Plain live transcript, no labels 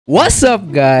What's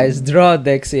up, guys?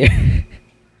 Drawdex here.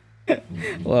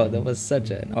 Wow, that was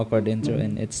such an awkward intro,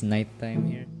 and it's nighttime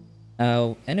here.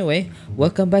 Anyway,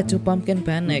 welcome back to Pumpkin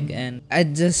Panic, and I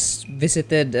just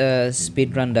visited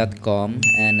speedrun.com,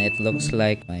 and it looks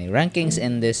like my rankings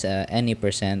in this any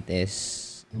percent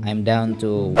is I'm down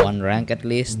to one rank at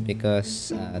least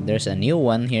because there's a new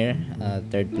one here,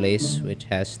 third place, which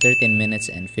has 13 minutes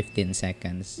and 15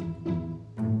 seconds.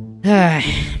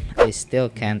 I still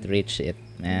can't reach it,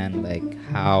 man. Like,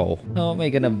 how am I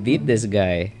gonna beat this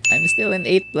guy? I'm still in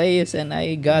 8th place and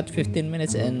I got 15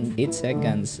 minutes and 8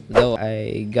 seconds. Though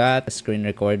I got a screen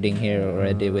recording here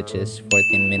already, which is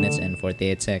 14 minutes and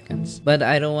 48 seconds. But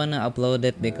I don't wanna upload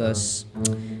it because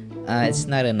it's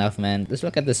not enough, man. Let's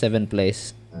look at the 7th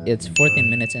place. It's 14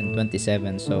 minutes and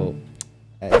 27, so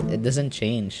it doesn't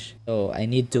change. So I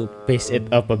need to pace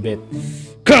it up a bit.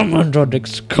 Come on,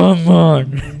 Rodix, come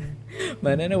on!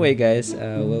 But anyway, guys,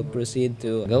 we'll proceed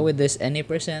to go with this any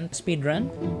percent speed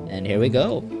run, and here we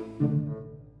go.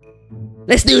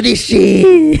 Let's do this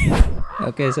shit.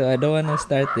 Okay, so I don't want to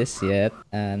start this yet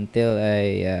until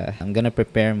I'm gonna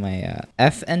prepare my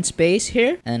F and space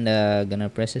here, and gonna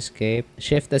press escape,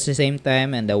 shift at the same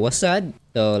time, and the wasad.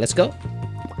 So let's go.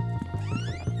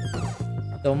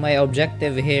 So my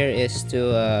objective here is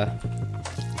to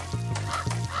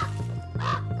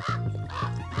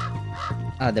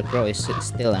the crow is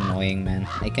still annoying, man.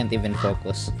 I can't even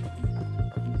focus.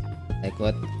 Like,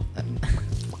 what?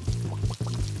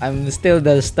 I'm still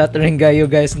the stuttering guy, you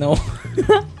guys know.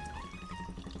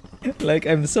 Like,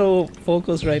 I'm so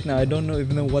focused right now. I don't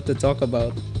even know what to talk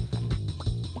about.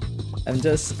 I'm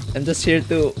just here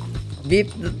to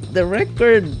beat the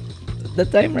record, the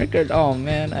time record. Oh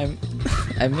man,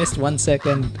 I missed 1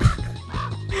 second.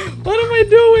 What am I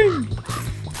doing?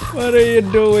 What are you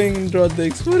doing,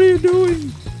 Drodix? What are you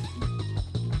doing?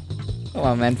 Come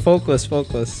on, man. Focus,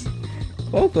 focus.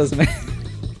 Focus, man.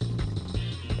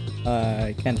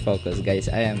 I can't focus, guys.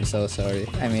 I am so sorry.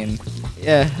 I mean,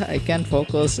 yeah, I can't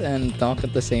focus and talk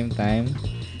at the same time.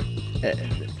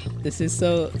 This is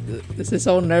so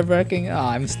nerve-wracking. Oh,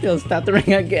 I'm still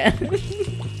stuttering again.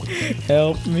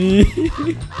 Help me.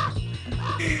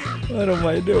 What am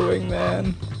I doing,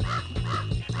 man?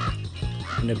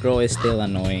 The crow is still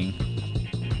annoying.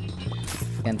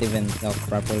 Can't even talk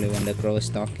properly when the crow is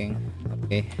talking.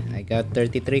 Okay, I got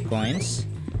 33 coins.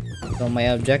 So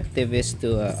my objective is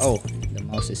to oh, the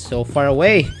mouse is so far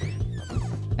away.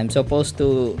 I'm supposed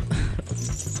to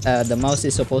the mouse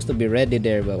is supposed to be ready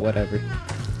there, but whatever,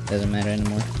 doesn't matter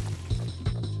anymore.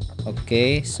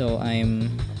 Okay, so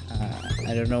I'm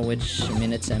I don't know which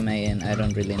minutes am I in. I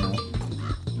don't really know.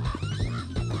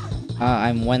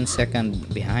 I'm 1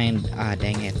 second behind.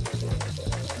 Dang it.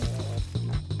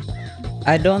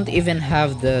 I don't even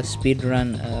have the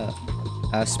speedrun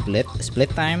split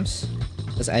times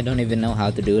because I don't even know how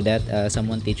to do that.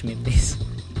 Someone teach me, please.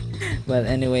 But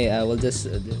anyway, we'll just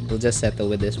settle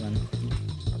with this one.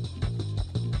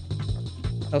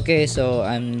 Okay, so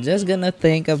I'm just gonna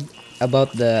think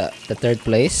about the third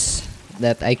place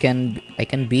that I can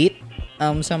beat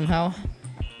somehow.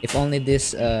 If only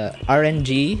this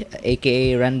RNG,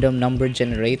 aka random number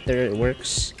generator,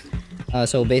 works.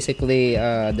 So basically,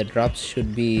 the drops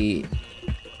should be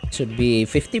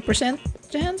 50%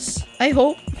 chance, I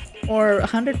hope, or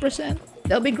 100%.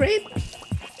 That'll be great.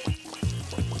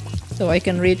 So I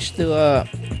can reach to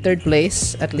third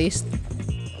place at least.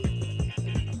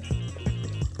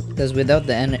 Because without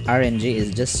the RNG, it's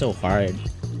just so hard.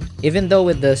 Even though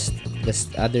with the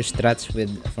other strats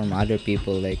from other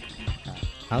people, like.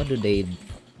 How do they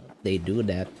do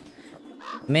that?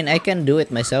 I mean, I can do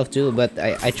it myself too, but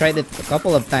I tried it a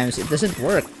couple of times. It doesn't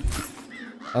work.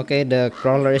 Okay, the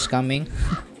crawler is coming.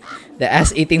 The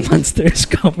ass-eating monster is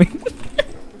coming.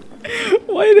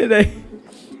 Why did I?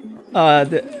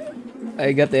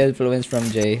 I got the influence from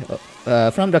Jay,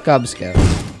 from the Cub Scout,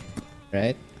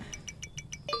 right?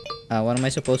 What am I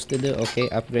supposed to do? Okay,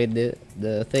 upgrade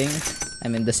the thing. I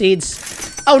mean the seeds.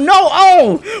 Oh no!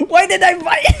 Oh, why did I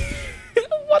buy?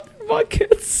 What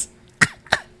buckets?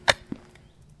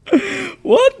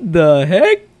 What the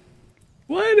heck?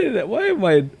 What am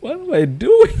I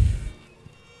doing?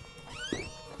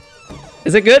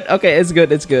 Is it good? Okay, it's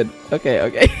good, it's good. Okay,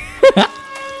 okay.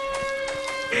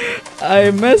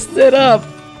 I messed it up.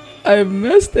 I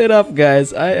messed it up,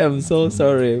 guys. I am so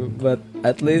sorry, but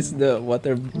at least the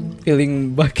water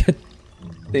filling bucket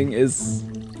thing is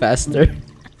faster.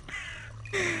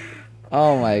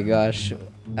 Oh my gosh.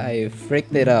 I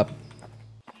freaked it up.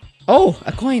 Oh,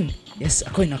 a coin! Yes, a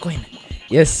coin, a coin.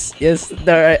 Yes, yes,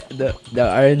 the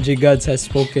RNG gods has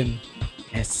spoken.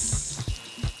 Yes.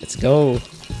 Let's go.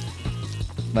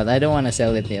 But I don't want to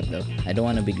sell it yet though. I don't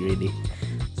want to be greedy.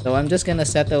 So I'm just gonna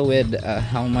settle with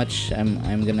how much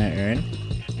I'm gonna earn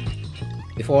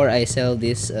before I sell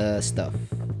this stuff.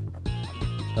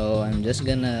 So I'm just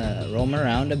gonna roam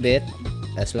around a bit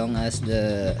as long as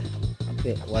the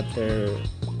water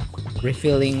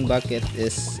refilling bucket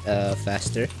is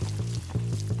faster.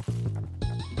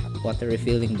 Water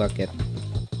refilling bucket.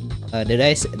 Did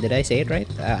I say it right?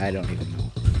 I don't even know.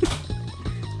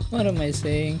 What am I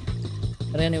saying?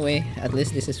 But anyway, at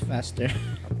least this is faster.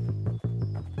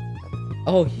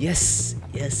 Oh yes,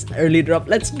 yes, early drop.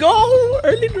 Let's go,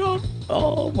 early drop.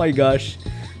 Oh my gosh,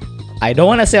 I don't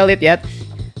want to sell it yet.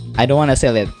 I don't want to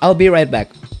sell it. I'll be right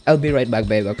back. I'll be right back,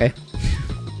 babe. Okay.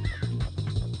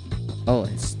 Oh,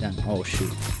 it's done. Oh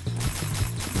shoot,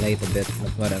 late a bit,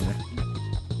 but whatever.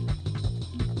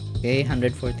 Okay,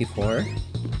 144.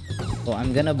 So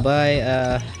I'm gonna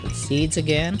buy seeds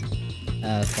again,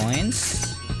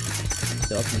 coins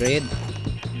to upgrade.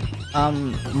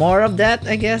 More of that,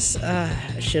 I guess.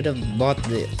 Should have bought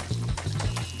the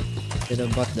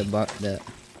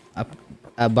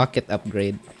bucket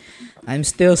upgrade. I'm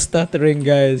still stuttering,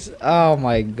 guys. Oh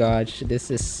my gosh,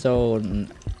 this is so.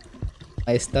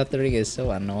 My stuttering is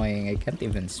so annoying. I can't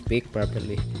even speak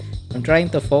properly. I'm trying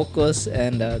to focus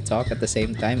and talk at the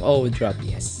same time. Oh, drop,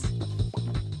 yes.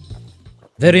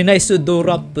 Very nice to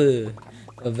drop.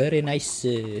 Very nice.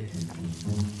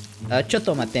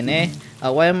 Chotomate ne.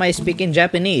 Why am I speaking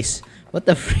Japanese? What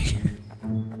the freak?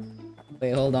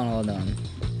 Wait, hold on.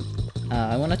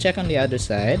 I wanna check on the other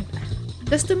side,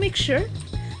 just to make sure,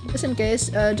 just in case.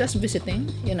 Just visiting,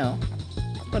 you know,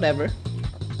 whatever.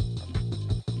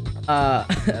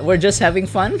 We're just having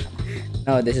fun.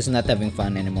 No, this is not having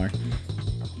fun anymore.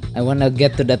 I wanna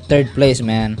get to the third place,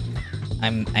 man.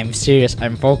 I'm serious.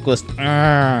 I'm focused.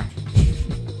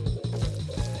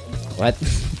 What?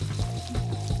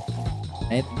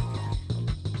 Right?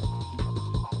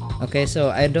 Okay, so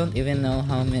I don't even know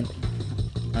how many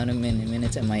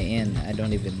minutes am I in. I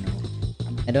don't even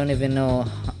know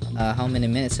how many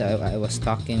minutes I was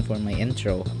talking for my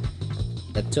intro.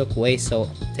 That took way too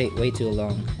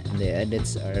long, and the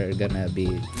edits are gonna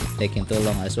be taking too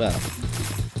long as well.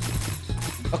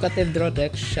 Talkative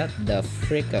Drodex, shut the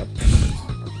frick up.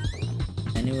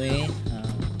 Anyway,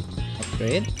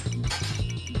 upgrade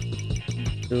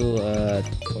to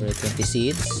for 20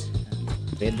 seeds.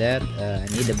 Upgrade that. I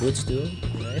need the boots too.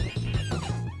 Right.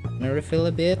 I'm gonna refill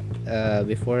a bit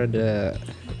before the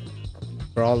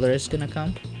crawler is gonna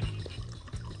come.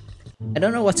 I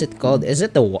don't know what's it called. Is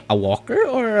it a walker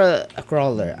or a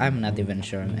crawler? I'm not even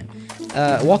sure, man.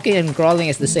 Walking and crawling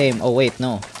is the same. Oh wait,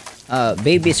 no.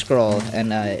 Babies crawl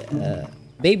and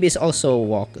babies also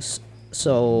walk.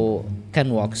 So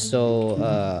can walk. So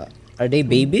are they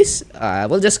babies?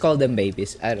 We'll just call them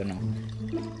babies. I don't know.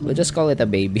 We'll just call it a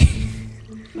baby.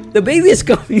 The baby is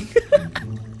coming.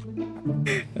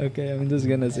 Okay, I'm just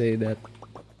gonna say that.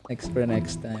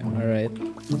 Next time. All right.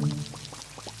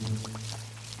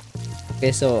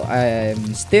 Okay, so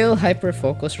I'm still hyper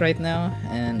focused right now,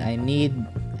 and I need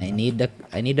the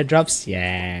drops.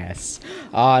 Yes.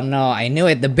 Oh no, I knew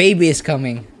it. The baby is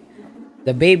coming.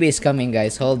 The baby is coming,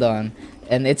 guys. Hold on.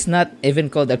 And it's not even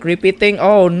called a creepy thing.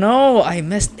 Oh no, I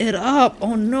messed it up.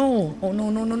 Oh no. Oh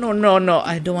no.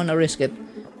 I don't want to risk it.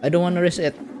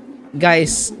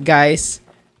 Guys.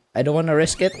 I don't want to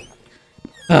risk it.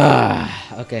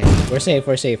 Okay. We're safe.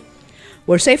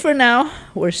 We're safe for now.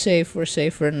 We're safe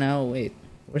for now. Wait.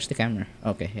 Where's the camera?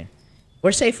 Okay, here.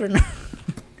 We're safe for now.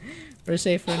 We're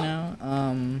safe for now.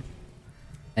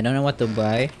 I don't know what to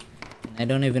buy. I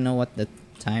don't even know what the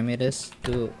time it is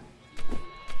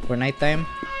for nighttime.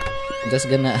 I'm just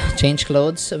gonna change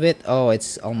clothes a bit. Oh,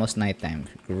 it's almost nighttime.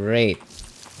 Great.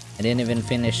 I didn't even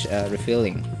finish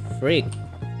refilling. Freak.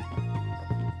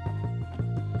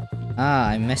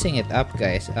 I'm messing it up,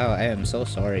 guys. Oh, I am so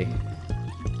sorry.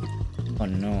 Oh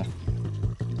no.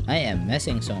 I am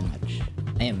messing so much.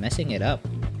 I am messing it up.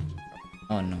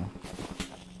 Oh no.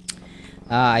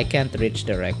 I can't reach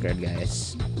the record,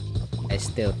 guys. I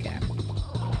still can't.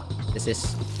 This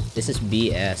is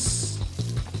BS.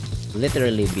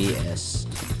 Literally BS.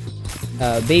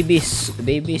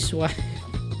 Babies why?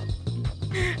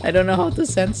 I don't know how to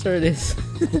censor this.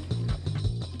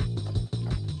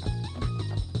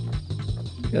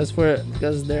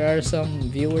 Because there are some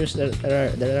viewers that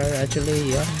are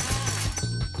actually young.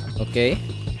 Okay,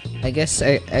 I guess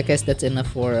that's enough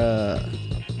for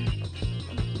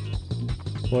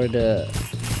the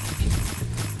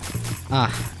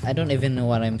I don't even know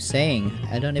what I'm saying.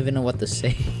 I don't even know what to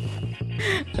say.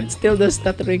 I'm still the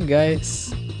stuttering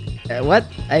guys. What?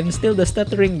 I'm still the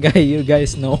stuttering guy. You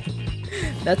guys know.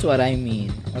 That's what I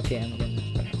mean. Okay, I'm gonna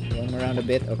around a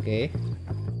bit. Okay.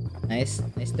 Nice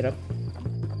drop.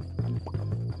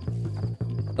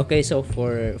 Okay, so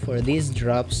for these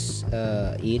drops,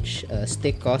 each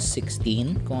stick costs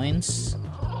 16 coins.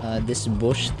 This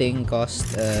bush thing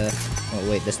cost oh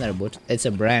wait, that's not a bush. It's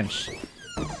a branch.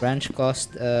 Branch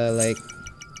cost like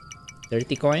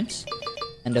 30 coins,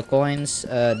 and the coins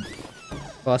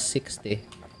cost 60.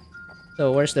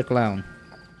 So where's the clown?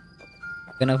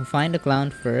 Gonna find the clown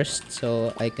first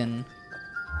so I can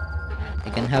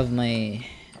have my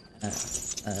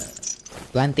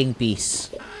planting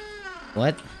piece.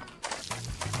 What?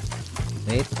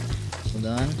 Wait, hold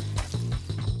on.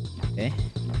 Okay,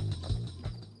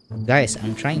 guys,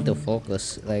 I'm trying to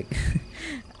focus. Like,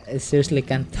 I seriously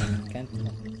can't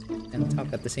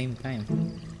talk at the same time.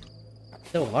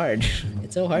 So hard.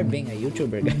 It's so hard being a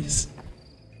YouTuber, guys.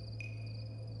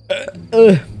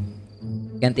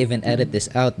 Can't even edit this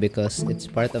out because it's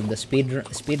part of the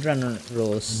speedrun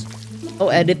rules. No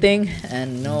editing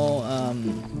and no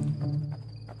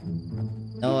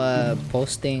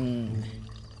posting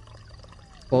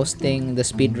the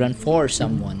speedrun for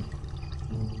someone.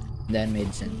 That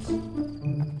made sense.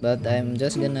 But I'm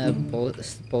just gonna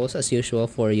post as usual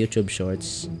for YouTube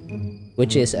Shorts,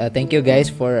 which is thank you guys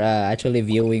for actually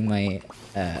viewing my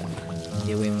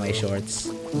shorts.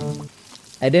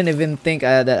 I didn't even think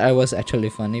that I was actually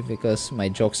funny because my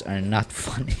jokes are not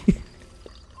funny.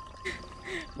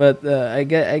 But I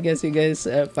guess you guys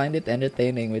find it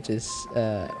entertaining, which is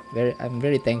I'm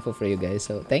very thankful for you guys.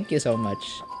 So thank you so much.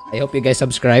 I hope you guys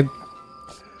subscribe.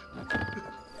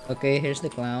 Okay, here's the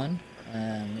clown.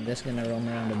 I'm just gonna roam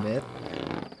around a bit.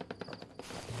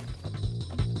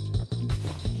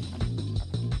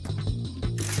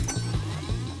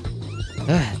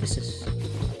 This is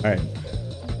hard.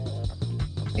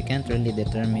 I can't really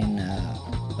determine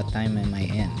what time am I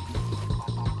in.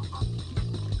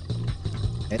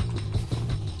 Hit.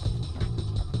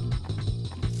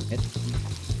 Hit.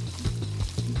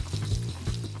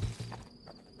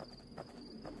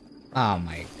 Oh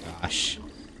my gosh.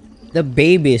 The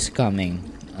baby is coming.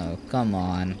 Oh, come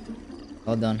on.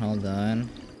 Hold on.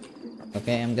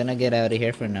 Okay, I'm gonna get out of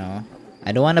here for now.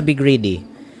 I don't want to be greedy.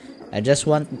 I just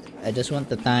want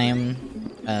the time,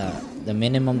 the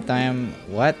minimum time.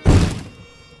 What?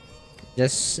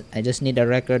 I just need a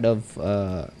record of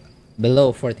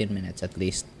below 14 minutes at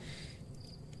least.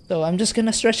 So I'm just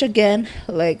gonna stretch again,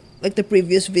 like the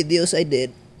previous videos I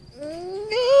did.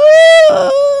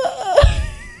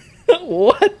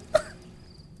 What?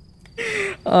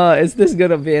 Is this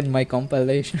gonna be in my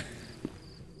compilation?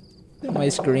 My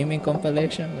screaming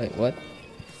compilation? Like what?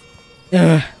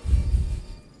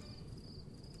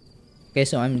 Okay,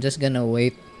 so I'm just gonna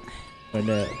wait for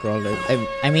the crawler.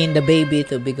 I mean the baby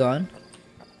to be gone.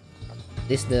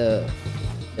 The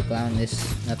clown is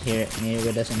not here near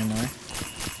with us anymore.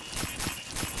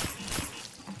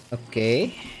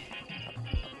 Okay.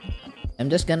 I'm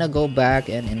just gonna go back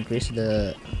and increase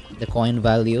the coin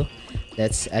value.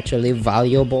 That's actually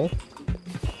valuable.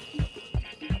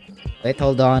 Wait,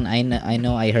 hold on. I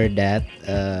know I heard that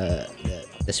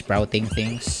the sprouting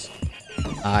things.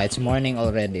 It's morning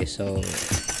already, so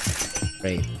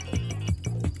great.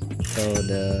 So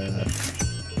the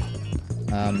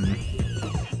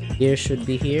here should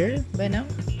be here by now.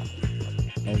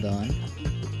 Hold on.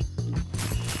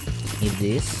 Need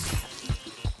this.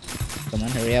 Come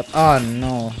on, hurry up. Oh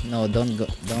no, don't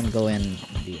go in.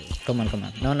 Come on.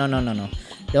 No.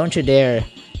 Don't you dare.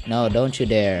 No, don't you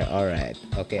dare. Alright.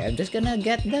 Okay, I'm just gonna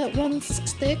get that one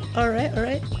stick.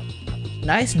 Alright.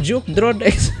 Nice juke,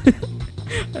 Drodex.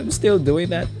 I'm still doing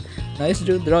that. Nice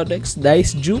juke, Drodex.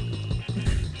 Nice juke.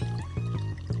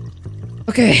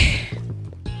 Okay.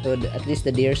 So at least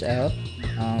the deer's out.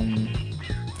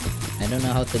 I don't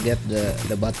know how to get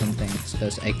the bottom things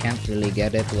because I can't really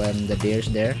get it when the deer's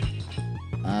there.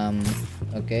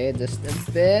 Okay, just a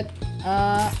bit.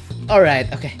 Alright,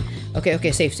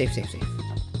 okay, safe.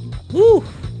 Woo!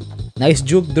 Nice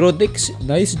juke, Drodex.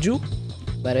 Nice juke.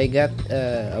 But I got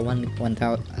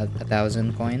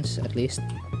 1,000 coins at least.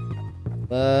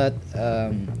 But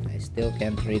I still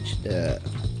can't reach the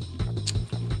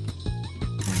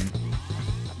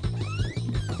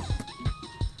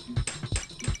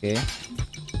okay.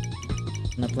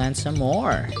 I'm gonna plant some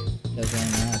more. Because why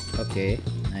not? Okay,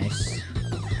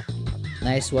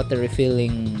 nice water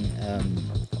refilling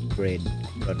upgrade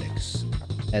products.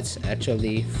 That's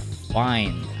actually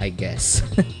fine, I guess.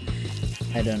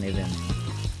 I don't even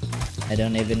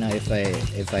know if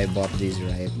I bought these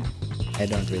right. I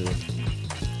don't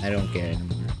care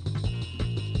anymore.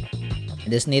 I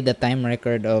just need the time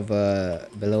record of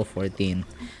below 14.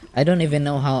 I don't even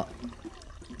know how.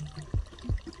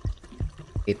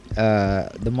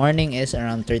 The morning is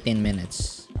around 13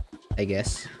 minutes, I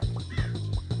guess.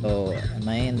 So am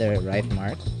I in the right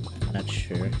mark? I'm not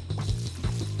sure.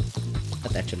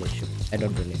 Not actually sure. I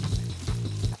don't really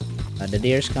know. The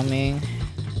deer's coming.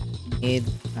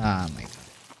 Oh my god.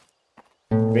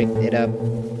 Break it up.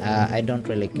 I don't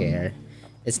really care.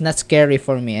 It's not scary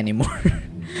for me anymore.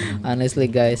 Honestly,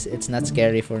 guys, it's not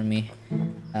scary for me.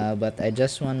 But I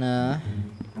just wanna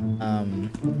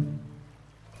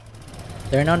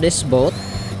turn on this boat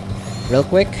real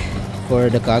quick for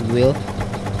the cogwheel.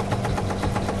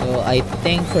 So I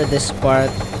think for this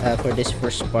part, for this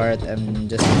first part, I'm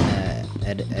just gonna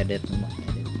edit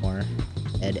more.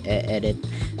 Edit.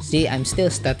 See, I'm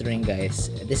still stuttering, guys.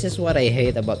 This is what I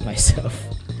hate about myself.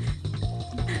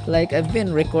 Like I've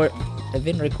been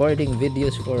recording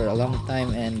videos for a long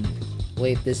time, and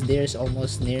wait, this deer's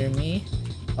almost near me.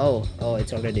 Oh,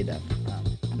 it's already done.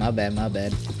 My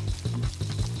bad.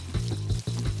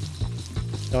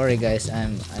 Sorry guys,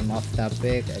 I'm off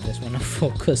topic. I just wanna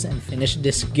focus and finish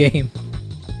this game.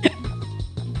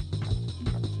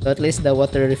 So at least the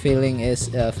water refilling is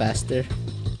faster.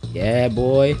 Yeah,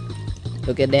 boy.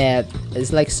 Look at that.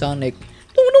 It's like Sonic.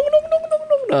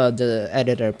 The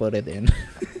editor put it in.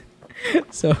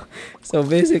 so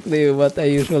basically what I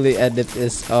usually edit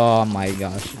is, oh my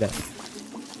gosh,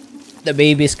 the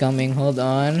baby's coming. Hold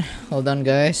on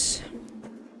guys.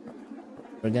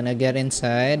 We're gonna get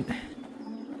inside.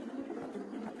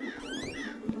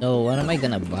 So what am I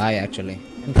gonna buy actually?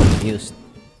 I'm confused.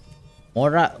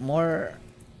 More up.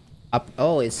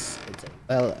 Oh, it's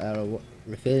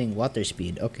refilling water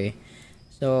speed. Okay,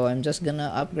 so I'm just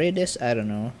gonna upgrade this. I don't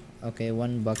know. Okay,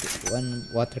 one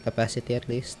water capacity at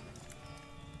least.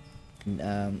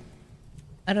 I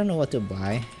don't know what to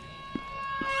buy.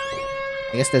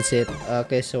 I guess that's it.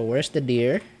 Okay, so where's the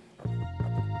deer?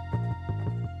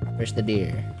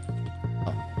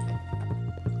 Oh.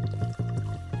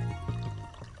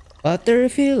 Water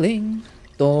refilling.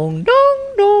 Dong dong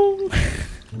dong.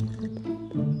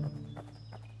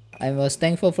 I was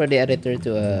thankful for the editor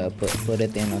to put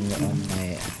it in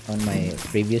on my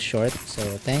previous short. So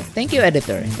thank you,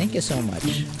 editor. Thank you so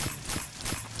much.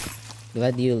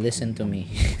 Glad you listened to me.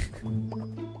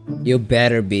 You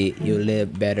better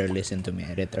listen to me,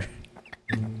 editor.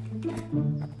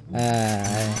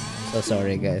 I'm so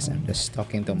sorry guys. I'm just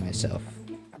talking to myself.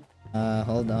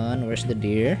 Hold on. Where's the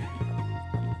deer?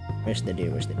 Where's the deer?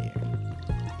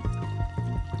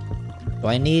 So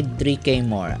I need 3k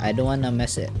more. I don't wanna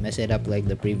mess it up like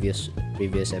the previous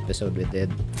episode we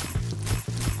did,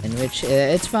 in which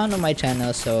it's found on my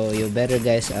channel. So you better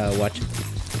guys watch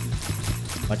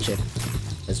it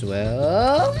as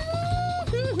well.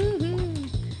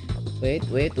 Wait.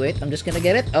 I'm just gonna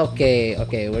get it. Okay.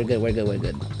 We're good.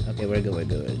 Okay, we're good.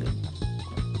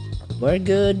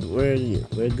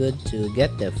 We're good to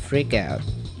get the freak out.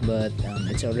 But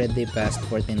it's already past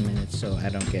 14 minutes, so I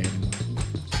don't care anymore.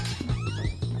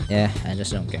 Yeah, I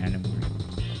just don't care anymore.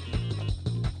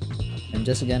 I'm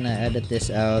just gonna edit this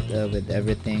out with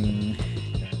everything.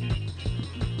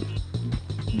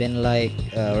 Been like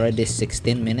already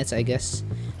 16 minutes, I guess.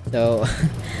 So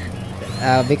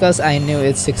because I knew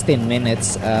it's 16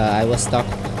 minutes, I was stuck.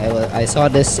 I saw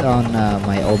this on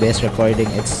my OBS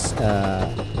recording. It's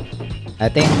I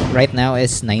think right now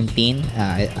it's 19.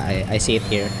 I see it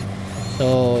here.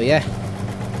 So yeah,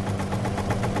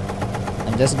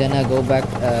 I'm just gonna go back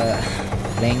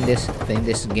playing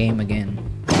this game again.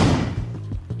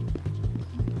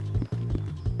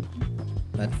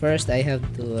 But first I have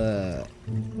to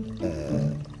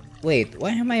wait.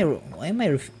 Why am I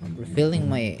refilling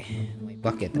my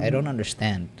bucket? I don't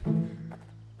understand.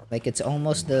 Like it's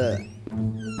almost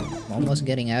almost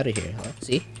getting out of here. Oh,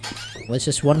 see, was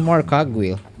just one more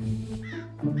cogwheel.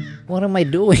 What am I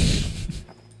doing?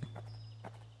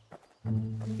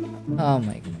 Oh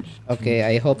my gosh. Okay,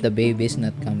 I hope the baby's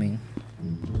not coming.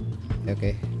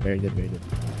 Okay, very good.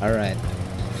 All right.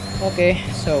 Okay,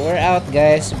 so we're out,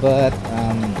 guys. But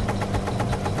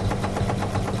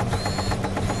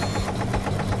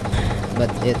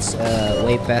it's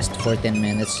way past 14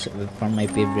 minutes from my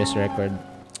previous record.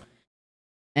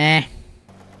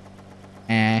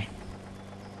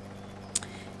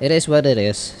 It is what it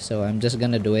is. So I'm just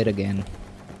gonna do it again.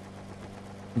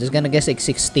 I'm just gonna guess like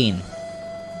 16.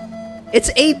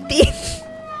 It's 18.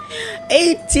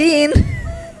 18.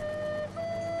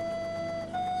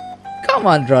 Come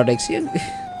on, Drodex,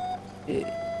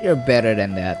 you're better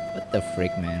than that. What the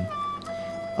freak, man?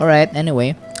 All right.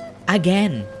 Anyway,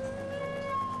 again.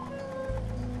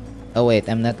 Oh wait,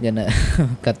 I'm not gonna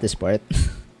cut this part.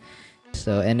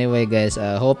 So anyway, guys,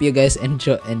 hope you guys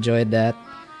enjoyed that.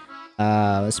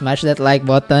 Smash that like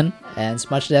button. And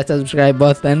smash that subscribe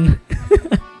button.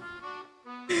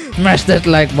 Smash that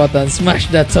like button. Smash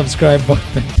that subscribe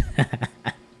button.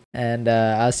 And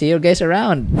I'll see you guys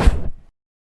around.